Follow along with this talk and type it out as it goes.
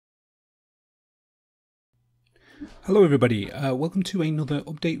Hello everybody, welcome to another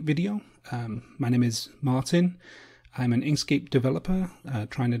update video. My name is Martin. I'm an Inkscape developer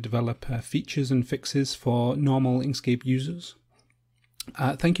trying to develop features and fixes for normal Inkscape users.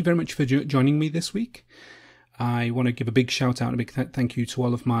 Thank you very much for joining me this week. I want to give a big shout out and a big thank you to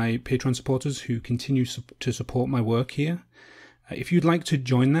all of my Patreon supporters who continue to support my work here. If you'd like to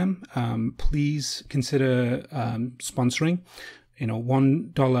join them, please consider sponsoring.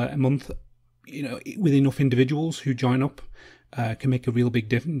 $1 a month, with enough individuals who join up, can make a real big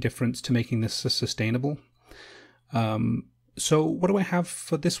difference to making this sustainable. So what do I have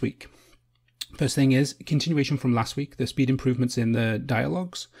for this week? First thing is continuation from last week, the speed improvements in the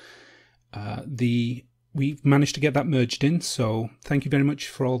dialogues. We've managed to get that merged in, so thank you very much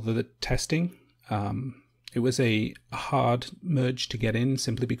for all the testing. It was a hard merge to get in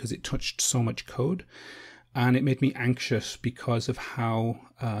simply because it touched so much code, and it made me anxious because of how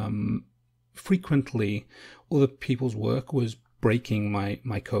frequently other people's work was breaking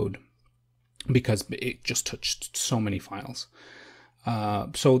my code because it just touched so many files.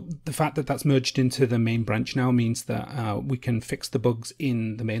 So the fact that that's merged into the main branch now means that we can fix the bugs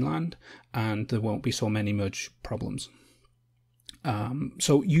in the mainland and there won't be so many merge problems.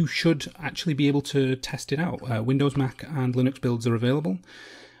 So you should actually be able to test it out. Windows, Mac and Linux builds are available,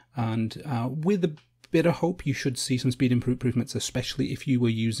 and with a bit of hope you should see some speed improvements, especially if you were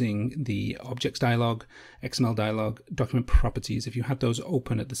using the objects dialog, XML dialog, document properties. If you had those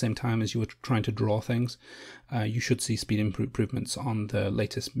open at the same time as you were trying to draw things, you should see speed improvements on the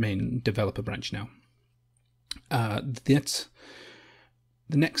latest main developer branch now. The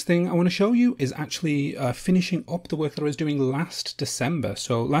next thing I want to show you is actually finishing up the work that I was doing last December.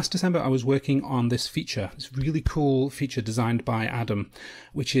 So last December I was working on this feature, this really cool feature designed by Adam,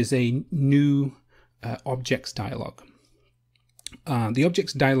 which is a new objects dialog. The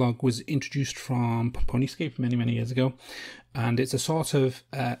objects dialog was introduced from Inkscape many years ago, and it's a sort of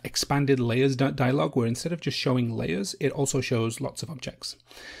expanded layers dialog where instead of just showing layers, it also shows lots of objects,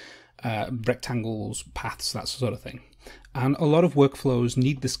 rectangles, paths, that sort of thing. And a lot of workflows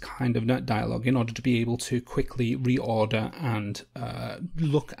need this kind of dialog in order to be able to quickly reorder and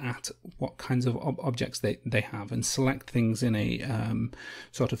look at what kinds of objects they have and select things in a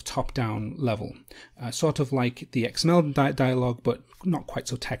sort of top-down level, sort of like the XML dialog, but not quite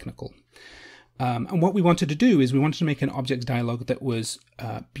so technical. And what we wanted to do is we wanted to make an objects dialog that was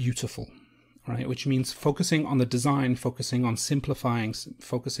beautiful, right? Which means focusing on the design, focusing on simplifying,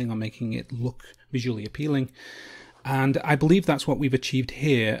 focusing on making it look visually appealing. And I believe that's what we've achieved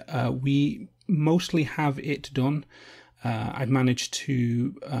here. We mostly have it done. I've managed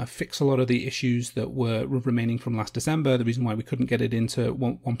to fix a lot of the issues that were remaining from last December. The reason why we couldn't get it into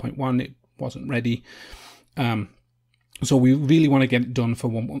 1.1, it wasn't ready. So we really want to get it done for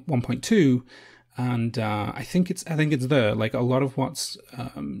 1.2, and I think it's there. Like, a lot of what's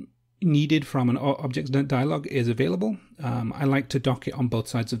needed from an objects dialog is available. I like to dock it on both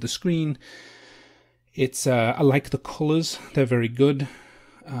sides of the screen. I like the colors, they're very good.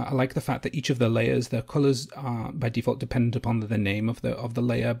 I like the fact that each of the layers, their colors are by default dependent upon the name of the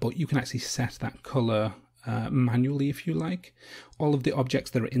layer, but you can actually set that color manually if you like. All of the objects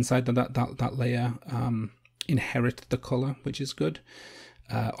that are inside that layer inherit the color, which is good.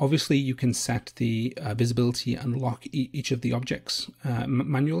 Obviously you can set the visibility and lock each of the objects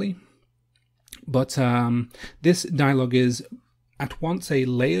manually, but this dialog is at once a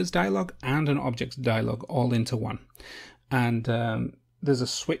layers dialog and an objects dialog all into one. And there's a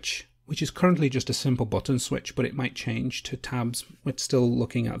switch, which is currently just a simple button switch, but it might change to tabs. We're still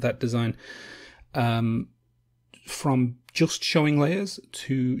looking at that design. From just showing layers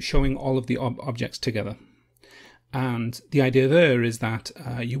to showing all of the objects together. And the idea there is that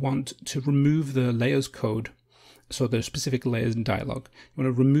you want to remove the layers code. So there's specific layers in dialog. You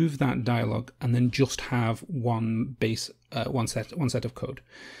want to remove that dialog and then just have one set of code.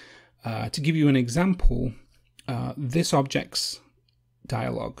 To give you an example, this objects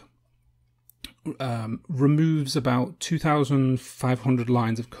dialog removes about 2,500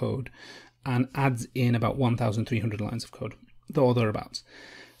 lines of code and adds in about 1,300 lines of code, or thereabouts.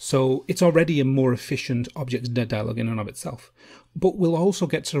 So it's already a more efficient objects dialog in and of itself. But we'll also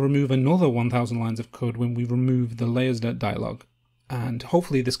get to remove another 1,000 lines of code when we remove the layers dialog. And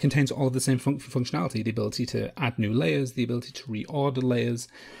hopefully this contains all of the same functionality, the ability to add new layers, the ability to reorder layers,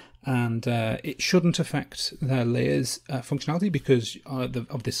 and it shouldn't affect the layers functionality because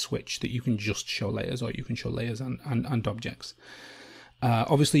of this switch that you can just show layers, or you can show layers and objects.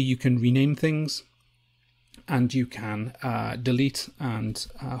 Obviously you can rename things, and you can delete, and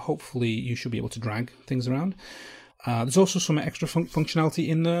hopefully you should be able to drag things around. There's also some extra functionality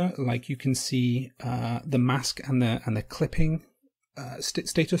in there, like you can see the mask and the clipping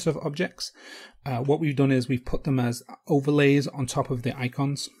status of objects. What we've done is we've put them as overlays on top of the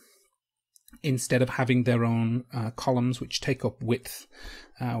icons instead of having their own columns which take up width.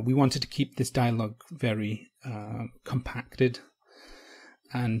 We wanted to keep this dialog very compacted,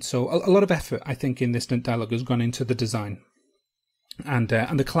 and so a lot of effort, I think, in this dialog has gone into the design. And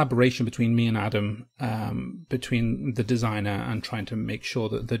the collaboration between me and Adam, between the designer and trying to make sure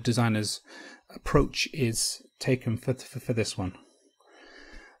that the designer's approach is taken for this one.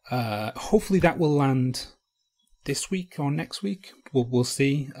 Hopefully that will land this week or next week. We'll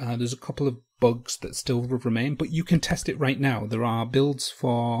see. There's a couple of bugs that still remain, but you can test it right now. There are builds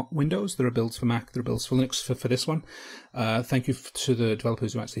for Windows, there are builds for Mac, there are builds for Linux for this one. Thank you to the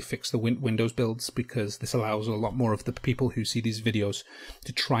developers who actually fixed the Windows builds, because this allows a lot more of the people who see these videos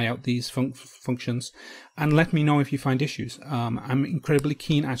to try out these functions. And let me know if you find issues. I'm incredibly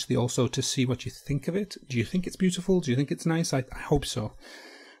keen actually also to see what you think of it. Do you think it's beautiful? Do you think it's nice? I hope so.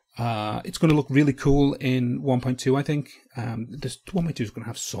 It's going to look really cool in 1.2, I think. This 1.2 is going to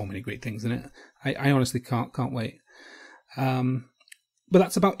have so many great things in it. I honestly can't wait. But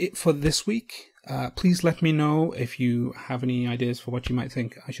that's about it for this week. Please let me know if you have any ideas for what you might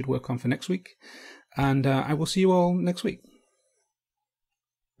think I should work on for next week. And I will see you all next week.